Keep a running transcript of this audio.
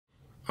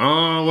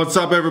What's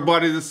up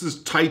everybody? This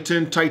is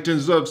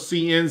Titans of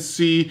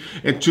CNC,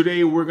 and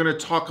today we're going to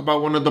talk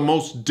about one of the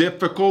most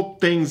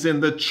difficult things in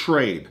the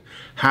trade,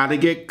 how to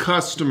get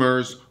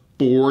customers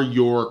for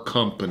your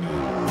company.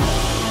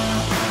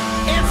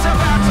 It's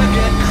about to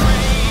get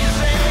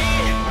crazy.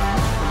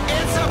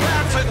 It's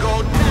about to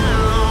go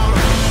down.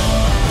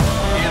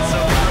 It's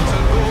about to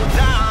go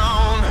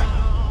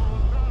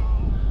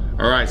down.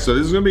 Alright, so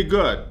this is going to be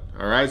good.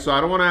 Alright, so I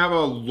don't want to have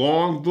a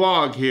long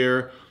vlog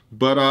here,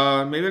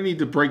 but maybe I need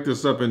to break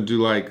this up and do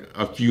like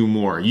a few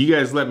more. You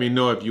guys let me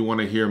know if you want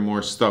to hear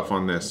more stuff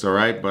on this, all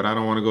right? But I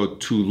don't want to go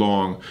too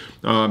long.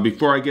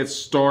 Before I get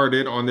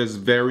started on this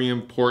very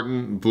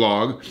important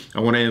vlog, I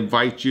want to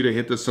invite you to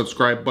hit the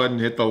subscribe button,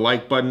 hit the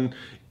like button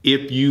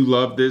if you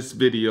love this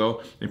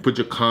video, and put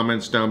your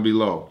comments down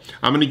below.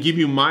 I'm going to give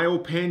you my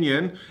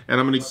opinion,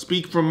 and I'm going to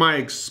speak from my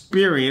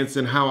experience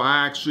and how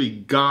I actually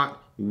got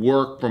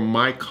work from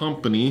my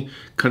company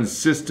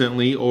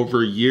consistently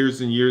over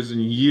years and years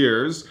and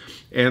years.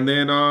 And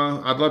then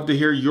I'd love to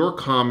hear your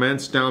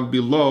comments down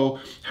below,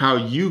 how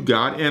you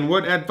got, and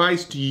what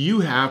advice do you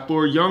have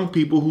for young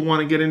people who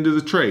want to get into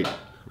the trade.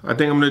 I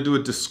think I'm going to do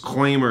a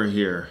disclaimer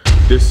here.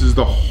 This is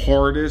the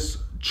hardest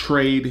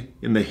trade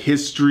in the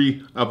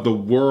history of the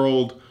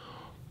world,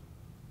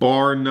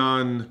 bar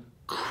none.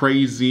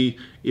 Crazy.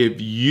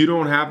 If you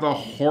don't have the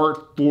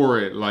heart for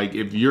it, like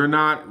if you're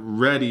not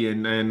ready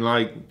and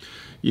like,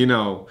 you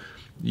know,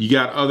 you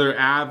got other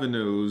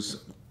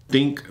avenues,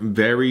 think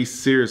very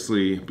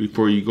seriously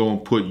before you go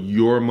and put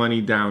your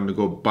money down to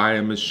go buy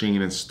a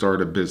machine and start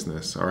a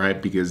business, all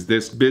right? Because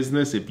this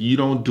business, if you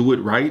don't do it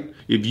right,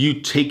 if you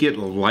take it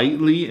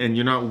lightly and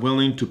you're not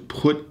willing to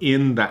put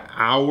in the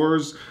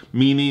hours,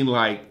 meaning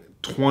like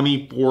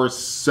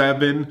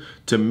 24/7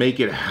 to make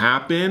it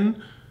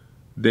happen,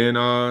 then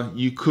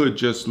you could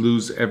just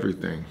lose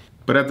everything.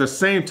 But at the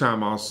same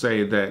time, I'll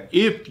say that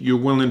if you're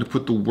willing to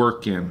put the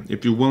work in,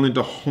 if you're willing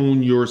to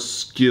hone your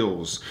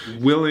skills,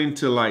 willing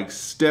to like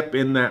step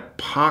in that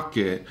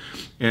pocket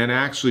and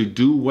actually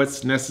do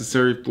what's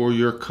necessary for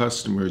your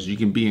customers, you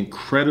can be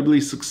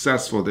incredibly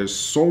successful. There's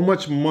so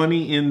much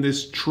money in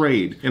this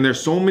trade, and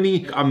there's so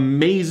many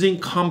amazing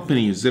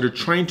companies that are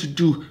trying to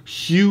do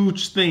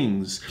huge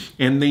things,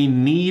 and they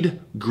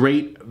need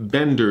great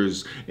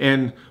vendors.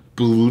 And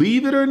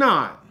believe it or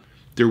not,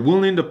 they're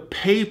willing to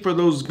pay for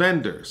those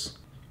vendors.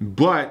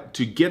 But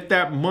to get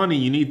that money,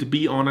 you need to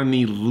be on an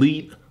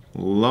elite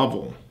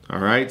level. All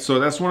right, so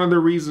that's one of the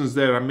reasons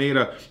that I made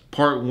a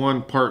part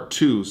 1, part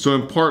 2. So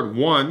in part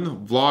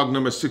 1, vlog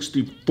number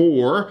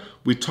 64,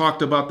 we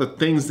talked about the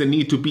things that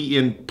need to be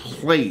in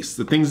place,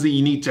 the things that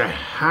you need to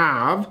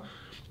have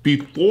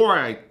before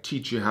I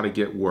teach you how to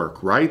get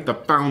work, right? The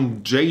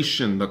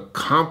foundation, the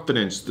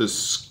confidence, the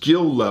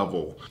skill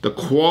level, the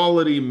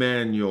quality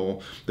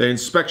manual, the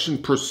inspection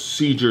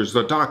procedures,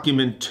 the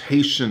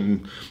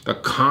documentation, the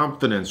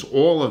confidence,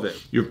 all of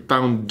it. Your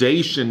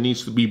foundation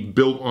needs to be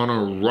built on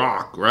a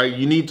rock, right?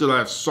 You need to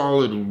have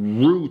solid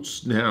roots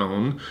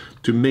down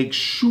to make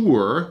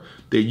sure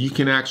that you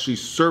can actually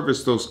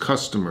service those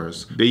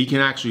customers, that you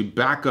can actually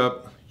back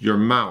up your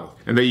mouth,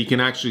 and that you can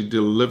actually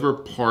deliver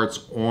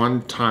parts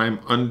on time,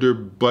 under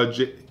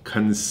budget,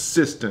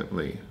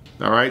 consistently.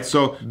 All right,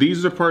 so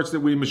these are parts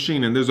that we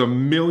machine, and there's a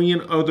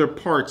million other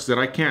parts that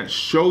I can't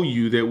show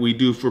you that we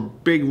do for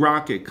big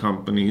rocket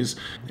companies,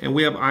 and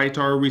we have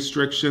ITAR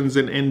restrictions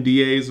and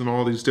NDAs and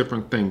all these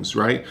different things,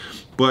 right?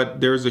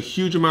 But there's a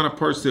huge amount of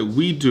parts that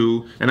we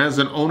do, and as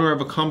an owner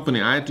of a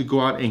company, I had to go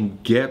out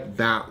and get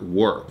that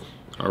work.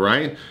 All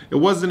right, it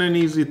wasn't an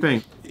easy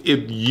thing.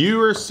 If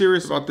you are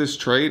serious about this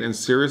trade and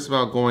serious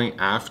about going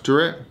after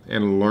it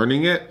and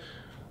learning it,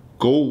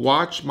 go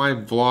watch my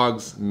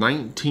vlogs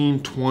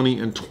 19, 20,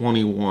 and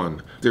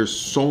 21. There's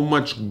so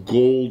much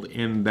gold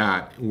in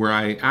that, where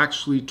I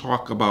actually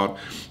talk about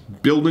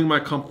building my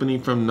company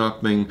from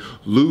nothing,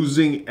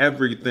 losing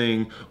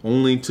everything,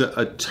 only to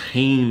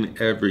attain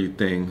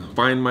everything,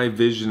 find my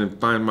vision and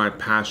find my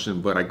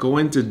passion. But I go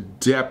into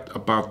depth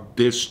about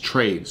this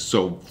trade.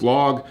 So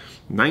vlog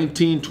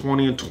 19,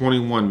 20, and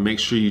 21, make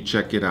sure you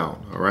check it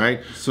out, all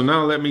right? So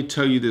now let me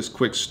tell you this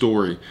quick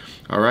story,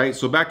 all right?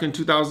 So back in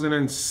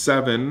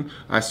 2007,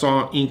 I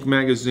saw Inc.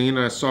 magazine,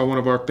 and I saw one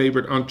of our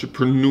favorite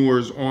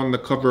entrepreneurs on the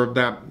cover of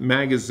that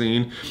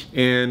magazine,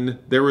 and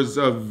there was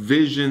a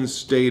vision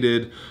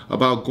stated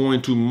about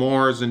going to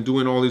Mars and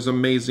doing all these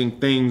amazing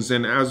things.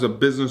 And as a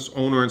business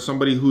owner and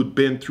somebody who'd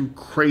been through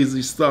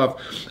crazy stuff,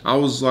 I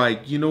was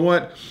like, you know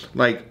what?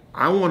 Like,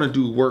 I want to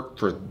do work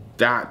for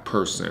that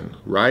person,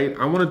 right?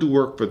 I want to do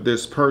work for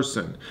this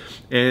person.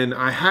 And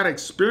I had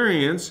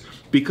experience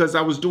because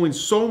I was doing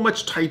so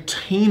much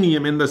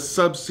titanium in the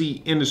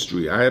subsea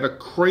industry. I had a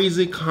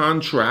crazy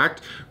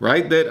contract,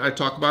 right, that I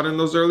talked about in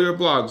those earlier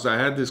vlogs. I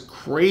had this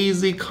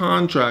crazy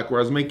contract where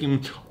I was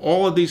making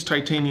all of these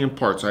titanium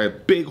parts. I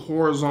had big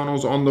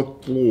horizontals on the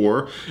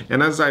floor.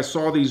 And as I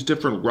saw these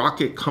different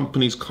rocket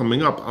companies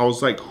coming up, I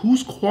was like,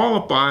 who's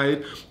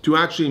qualified to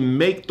actually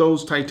make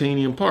those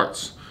titanium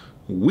parts?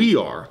 We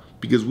are,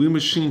 because we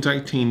machine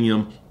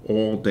titanium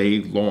all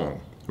day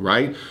long,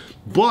 right?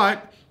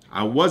 But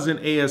I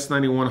wasn't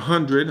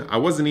AS9100. I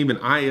wasn't even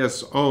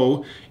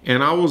ISO.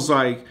 And I was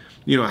like,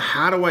 you know,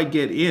 how do I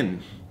get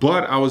in?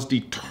 But I was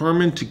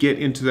determined to get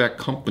into that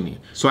company.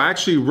 So I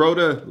actually wrote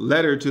a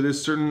letter to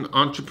this certain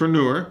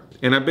entrepreneur,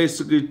 and I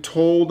basically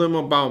told them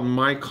about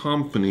my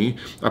company.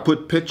 I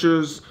put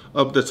pictures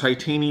of the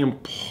titanium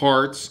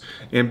parts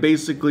and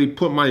basically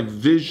put my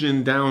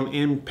vision down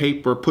in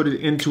paper, put it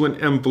into an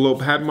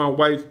envelope, had my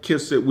wife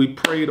kiss it, we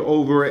prayed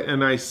over it,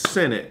 and I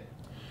sent it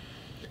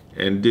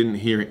and didn't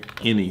hear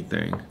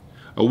anything.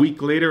 A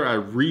week later, I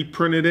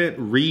reprinted it,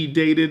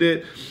 redated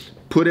it,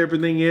 put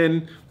everything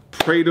in,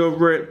 prayed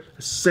over it,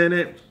 sent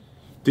it,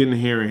 didn't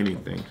hear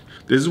anything.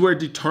 This is where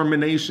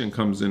determination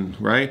comes in,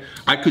 right?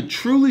 I could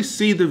truly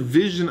see the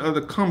vision of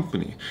the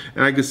company,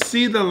 and I could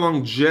see the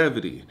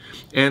longevity.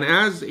 And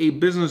as a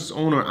business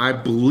owner, I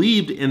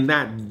believed in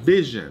that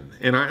vision,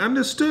 and I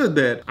understood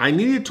that I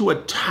needed to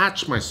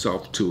attach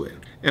myself to it.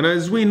 And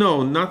as we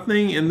know,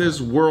 nothing in this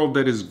world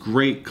that is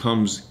great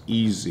comes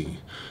easy.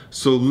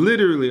 So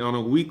literally on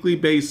a weekly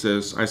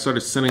basis, I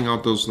started sending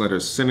out those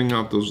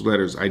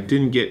letters. I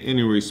didn't get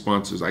any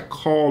responses. I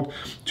called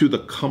to the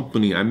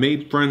company. I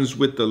made friends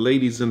with the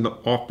ladies in the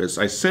office.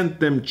 I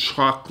sent them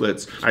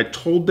chocolates. I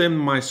told them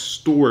my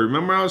story.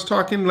 Remember I was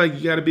talking like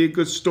you gotta be a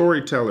good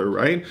storyteller,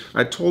 right?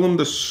 I told them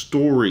the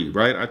story,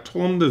 right? I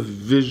told them the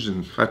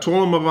vision. I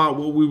told them about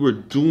what we were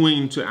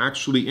doing to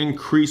actually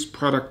increase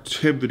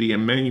productivity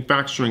and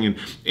manufacturing. And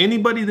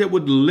anybody that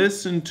would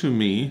listen to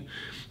me,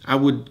 I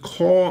would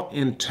call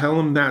and tell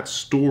him that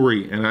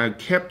story, and I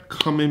kept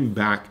coming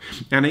back,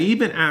 and I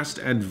even asked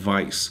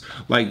advice,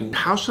 like,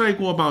 how should I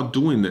go about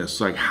doing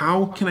this? Like,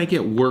 how can I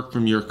get work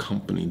from your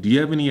company? Do you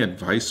have any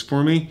advice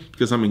for me?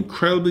 Because I'm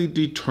incredibly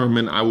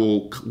determined. I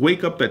will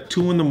wake up at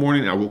 2 in the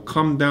morning. I will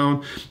come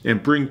down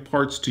and bring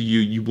parts to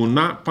you. You will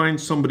not find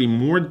somebody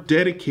more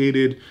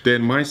dedicated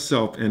than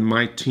myself and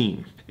my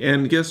team.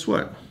 And guess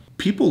what?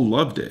 People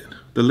loved it.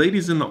 The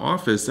ladies in the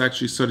office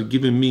actually started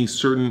giving me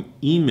certain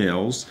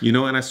emails, you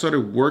know, and I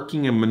started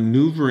working and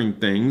maneuvering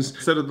things.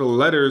 Instead of the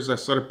letters, I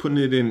started putting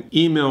it in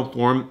email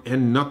form,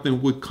 and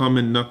nothing would come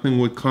and nothing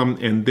would come.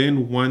 And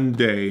then one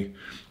day,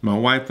 my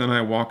wife and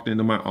I walked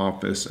into my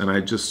office, and I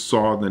just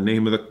saw the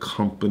name of the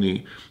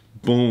company,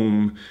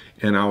 boom.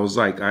 And I was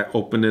like, I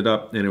opened it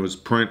up, and it was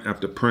print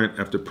after print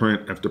after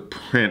print after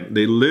print.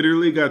 They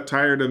literally got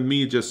tired of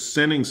me just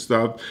sending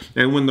stuff.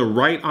 And when the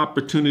right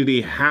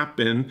opportunity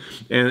happened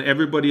and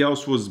everybody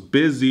else was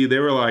busy, they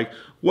were like,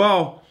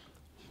 well,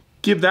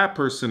 give that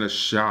person a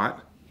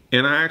shot.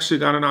 And I actually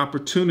got an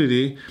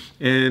opportunity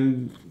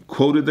and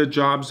quoted the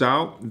jobs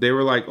out. They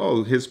were like,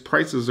 oh, his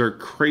prices are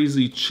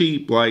crazy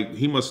cheap. Like,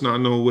 he must not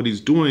know what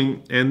he's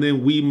doing. And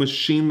then we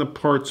machined the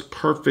parts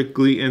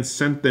perfectly and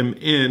sent them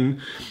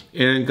in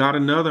and got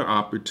another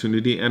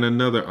opportunity and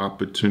another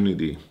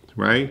opportunity,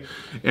 right?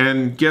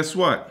 And guess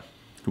what?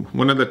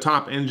 One of the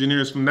top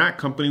engineers from that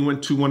company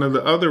went to one of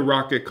the other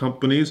rocket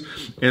companies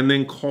and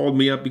then called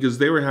me up because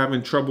they were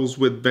having troubles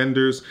with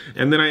vendors.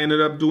 And then I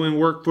ended up doing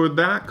work for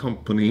that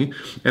company.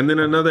 And then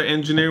another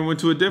engineer went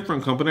to a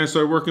different company. I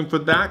started working for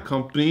that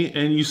company,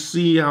 and you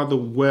see how the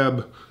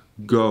web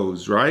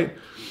goes, right?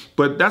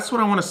 But that's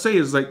what I want to say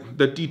is like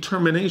the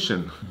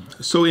determination.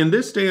 So in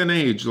this day and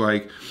age,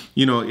 like,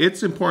 you know,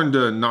 it's important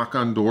to knock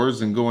on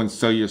doors and go and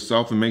sell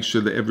yourself and make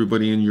sure that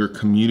everybody in your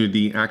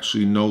community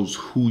actually knows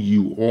who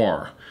you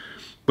are.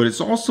 But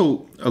it's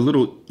also a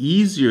little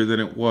easier than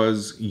it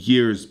was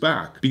years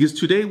back, because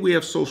today we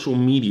have social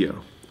media,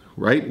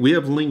 right? We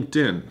have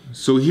LinkedIn.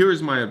 So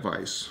here's my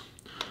advice.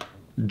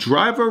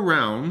 Drive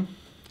around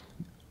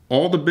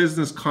all the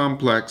business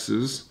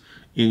complexes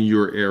in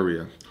your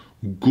area.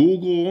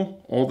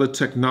 Google all the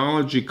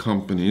technology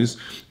companies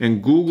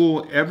and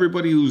Google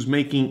everybody who's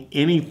making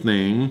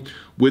anything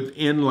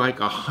within like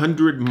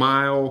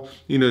 100-mile,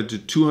 you know, to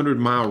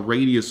 200-mile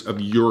radius of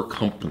your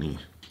company.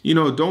 You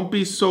know, don't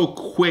be so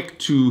quick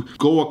to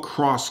go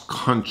across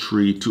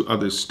country to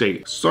other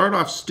states. Start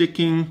off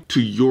sticking to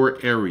your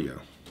area,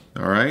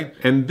 all right?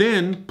 And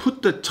then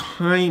put the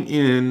time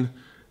in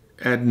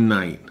at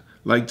night.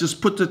 Like, just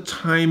put the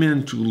time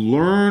in to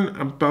learn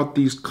about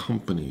these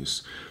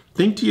companies.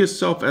 Think to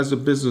yourself as a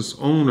business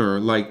owner,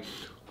 like,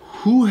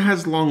 who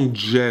has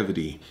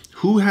longevity?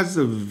 Who has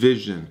a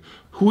vision?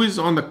 Who is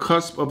on the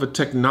cusp of a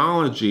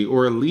technology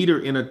or a leader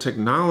in a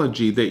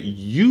technology that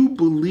you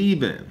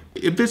believe in?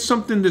 If it's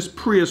something that's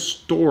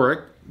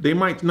prehistoric, they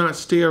might not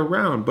stay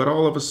around, but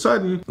all of a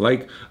sudden,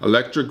 like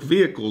electric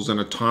vehicles and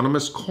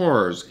autonomous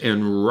cars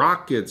and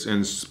rockets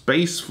and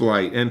space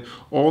flight and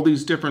all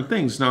these different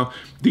things. Now,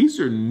 these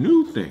are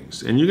new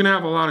things, and you're gonna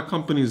have a lot of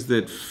companies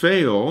that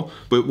fail,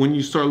 but when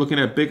you start looking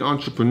at big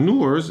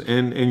entrepreneurs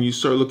and you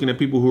start looking at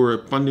people who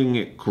are funding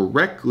it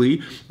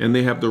correctly and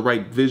they have the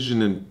right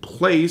vision in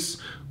place,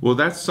 well,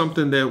 that's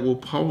something that will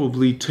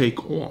probably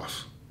take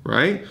off,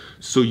 right?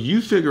 So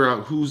you figure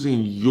out who's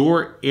in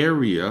your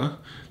area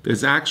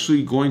that's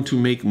actually going to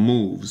make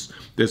moves,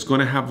 that's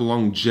going to have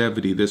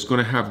longevity, that's going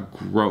to have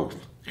growth.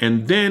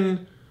 And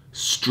then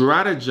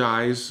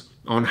strategize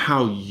on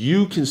how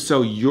you can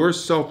sell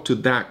yourself to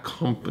that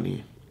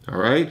company. All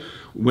right.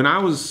 When I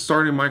was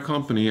starting my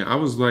company, I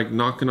was like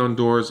knocking on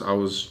doors. I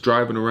was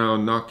driving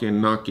around,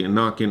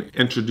 knocking,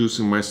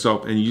 introducing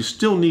myself. And you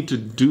still need to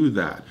do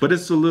that. But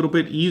it's a little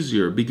bit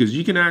easier because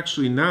you can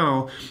actually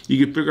now,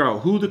 you can figure out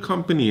who the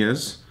company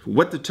is,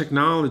 what the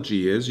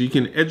technology is. You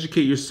can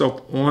educate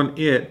yourself on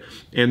it.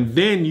 And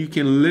then you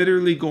can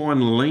literally go on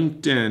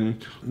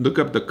LinkedIn, look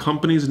up the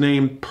company's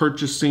name,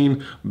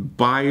 purchasing,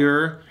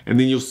 buyer, and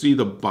then you'll see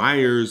the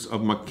buyers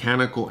of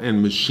mechanical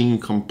and machine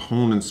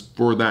components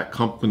for that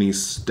company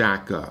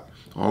stack up.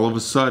 All of a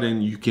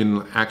sudden, you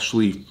can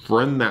actually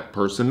friend that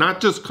person,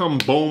 not just come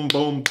boom,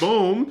 boom,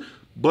 boom,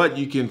 but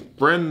you can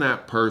friend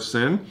that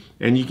person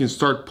and you can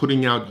start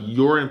putting out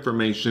your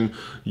information,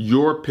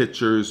 your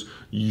pictures,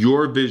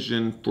 your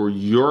vision for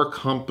your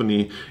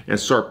company and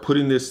start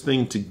putting this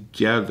thing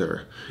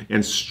together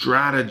and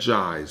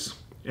strategize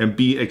and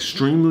be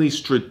extremely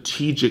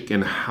strategic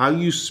in how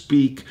you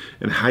speak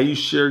and how you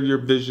share your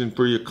vision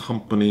for your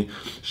company.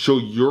 Show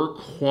your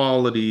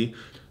quality,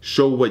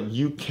 show what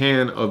you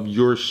can of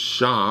your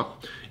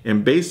shop,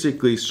 and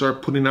basically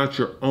start putting out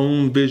your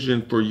own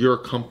vision for your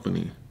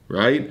company,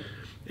 right?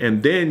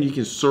 And then you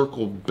can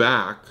circle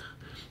back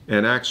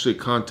and actually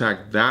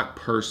contact that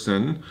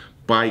person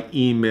by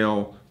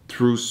email,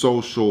 through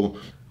social,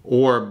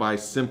 or by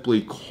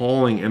simply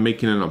calling and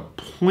making an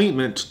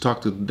appointment to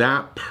talk to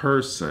that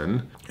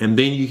person. And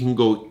then you can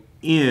go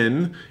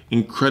in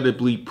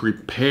incredibly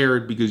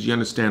prepared because you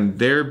understand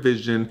their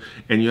vision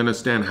and you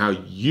understand how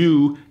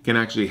you can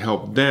actually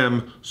help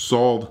them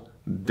solve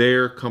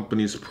their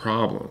company's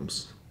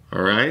problems.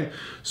 All right.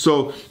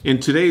 So in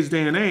today's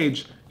day and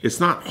age, it's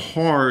not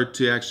hard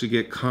to actually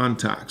get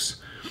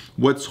contacts.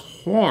 What's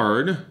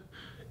hard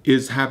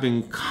is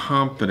having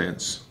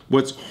confidence.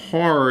 What's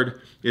hard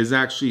is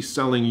actually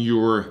selling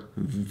your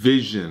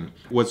vision.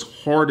 What's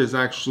hard is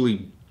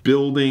actually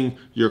building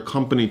your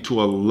company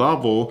to a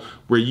level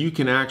where you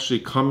can actually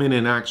come in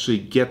and actually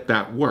get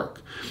that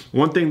work.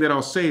 One thing that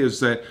I'll say is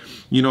that,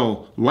 you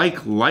know,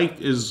 like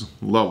life is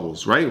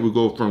levels, right? We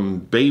go from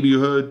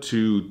babyhood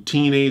to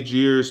teenage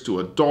years to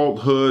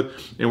adulthood,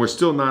 and we're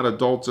still not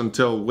adults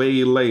until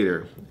way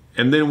later.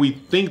 And then we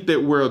think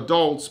that we're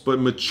adults, but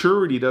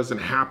maturity doesn't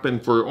happen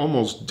for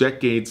almost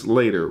decades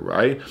later,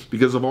 right?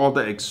 Because of all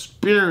the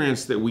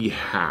experience that we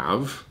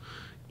have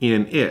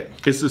in it.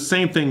 It's the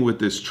same thing with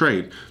this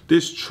trade.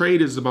 This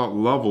trade is about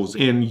levels,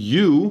 and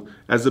you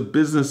as a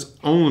business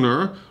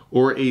owner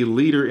or a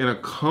leader in a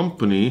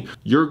company,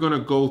 you're gonna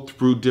go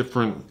through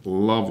different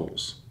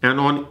levels. And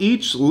on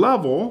each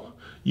level,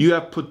 you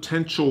have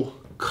potential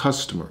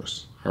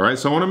customers. All right,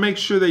 so I want to make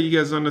sure that you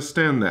guys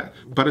understand that.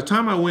 By the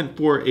time I went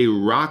for a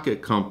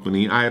rocket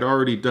company, I had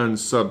already done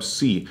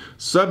subsea.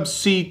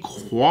 Subsea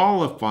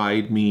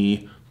qualified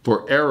me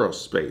for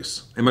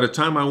aerospace. And by the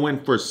time I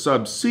went for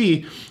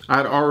subsea,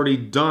 I'd already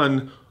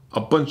done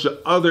a bunch of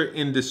other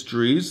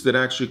industries that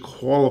actually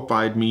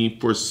qualified me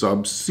for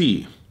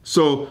subsea.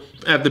 So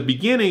at the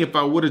beginning, if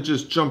I would have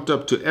just jumped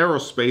up to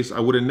aerospace, I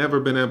would have never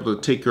been able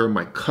to take care of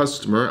my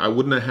customer. I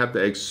wouldn't have had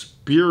the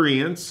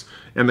experience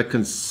and the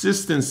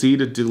consistency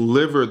to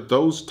deliver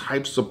those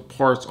types of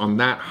parts on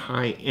that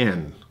high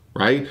end,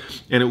 right?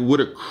 And it would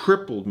have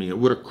crippled me. It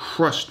would have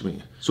crushed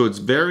me. So it's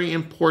very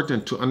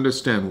important to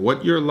understand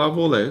what your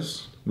level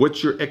is,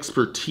 what your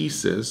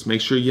expertise is.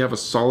 Make sure you have a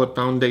solid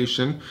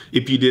foundation.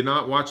 If you did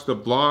not watch the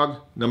blog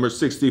number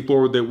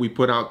 64 that we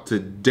put out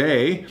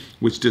today,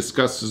 which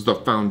discusses the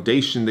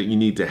foundation that you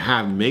need to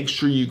have, make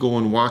sure you go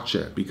and watch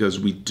it because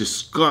we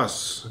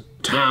discuss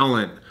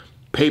talent,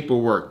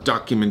 paperwork,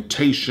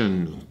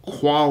 documentation,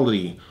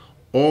 quality,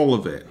 all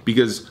of it.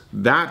 Because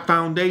that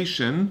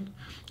foundation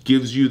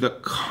gives you the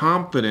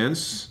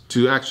confidence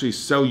to actually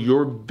sell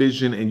your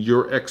vision and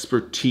your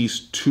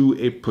expertise to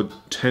a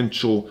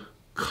potential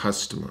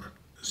customer.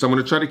 So I'm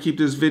going to try to keep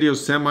this video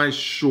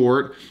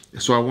semi-short,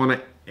 so I want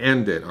to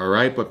end it, all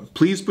right? But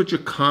please put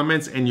your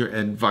comments and your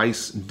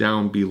advice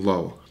down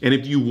below. And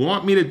if you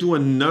want me to do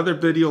another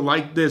video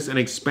like this and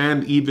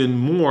expand even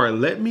more,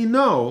 let me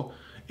know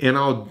and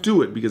I'll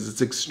do it because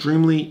it's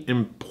extremely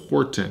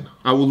important.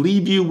 I will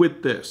leave you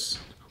with this.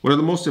 One of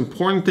the most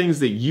important things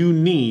that you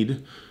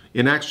need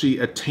in actually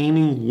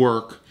attaining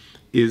work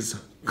is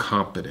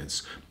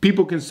confidence.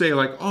 People can say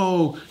like,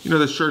 oh, you know,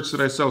 the shirts that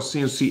I sell,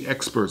 CNC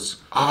experts,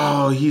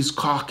 oh, he's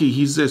cocky,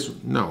 he's this.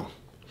 No,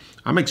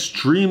 I'm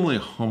extremely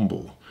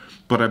humble,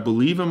 but I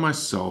believe in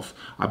myself.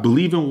 I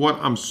believe in what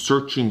I'm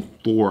searching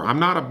for. I'm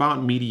not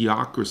about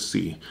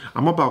mediocrity.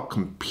 I'm about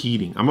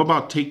competing. I'm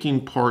about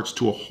taking parts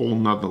to a whole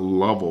nother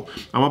level.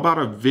 I'm about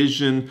a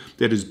vision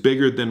that is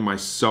bigger than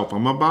myself.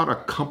 I'm about a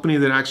company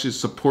that actually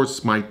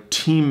supports my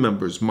team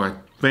members, my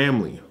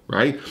family,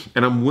 right?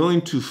 And I'm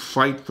willing to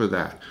fight for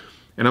that.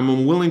 And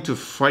I'm willing to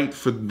fight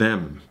for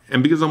them.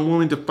 And because I'm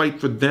willing to fight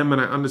for them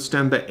and I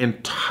understand that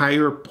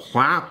entire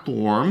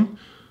platform,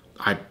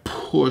 I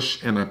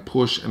push and I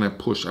push and I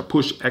push. I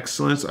push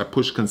excellence, I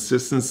push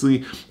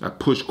consistency, I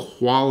push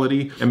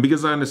quality. And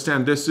because I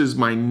understand this is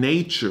my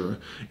nature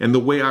and the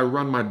way I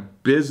run my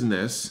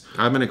business,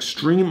 I have an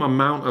extreme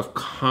amount of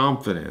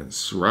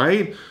confidence,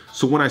 right?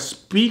 So when I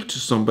speak to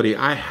somebody,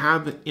 I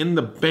have in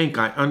the bank,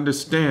 I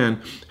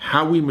understand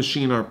how we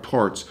machine our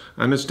parts.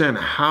 I understand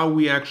how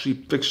we actually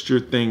fixture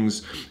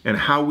things and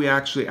how we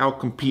actually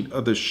outcompete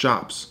other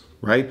shops.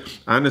 Right?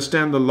 I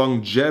understand the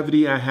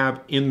longevity I have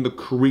in the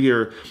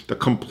career, the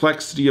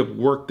complexity of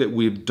work that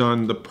we've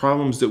done, the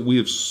problems that we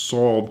have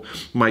solved,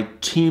 my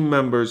team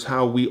members,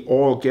 how we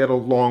all get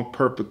along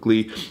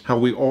perfectly, how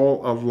we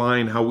all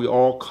align, how we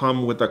all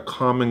come with a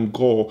common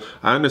goal.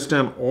 I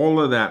understand all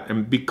of that.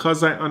 And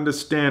because I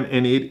understand,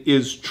 and it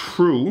is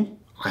true,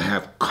 I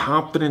have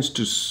confidence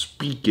to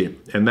speak it.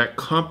 And that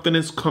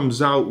confidence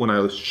comes out when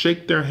I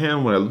shake their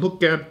hand, when I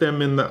look at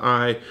them in the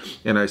eye,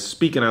 and I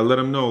speak and I let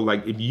them know,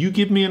 like, if you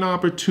give me an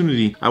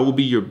opportunity, I will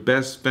be your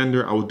best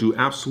vendor. I will do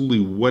absolutely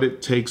what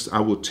it takes.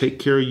 I will take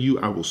care of you.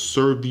 I will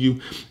serve you.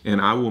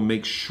 And I will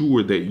make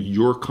sure that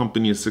your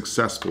company is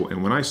successful.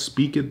 And when I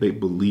speak it, they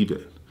believe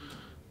it.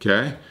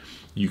 Okay?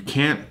 You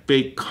can't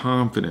fake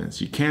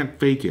confidence. You can't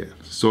fake it.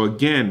 So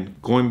again,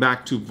 going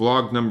back to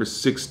vlog number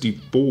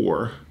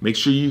 64, make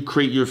sure you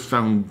create your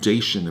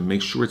foundation and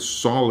make sure it's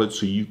solid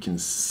so you can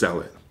sell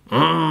it.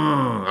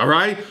 All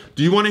right?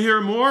 Do you want to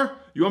hear more?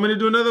 You want me to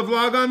do another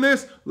vlog on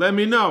this? Let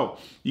me know.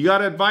 You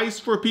got advice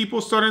for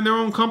people starting their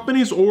own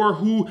companies or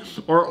who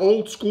are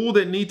old school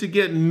that need to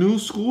get new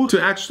school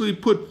to actually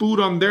put food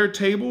on their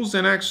tables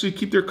and actually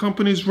keep their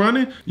companies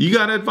running? You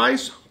got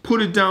advice?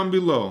 Put it down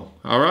below.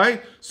 All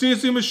right?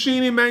 CNC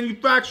machining,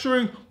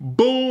 manufacturing,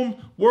 boom,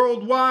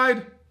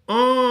 worldwide.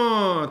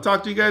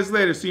 Talk to you guys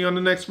later. See you on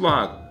the next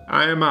vlog.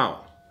 I am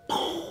out.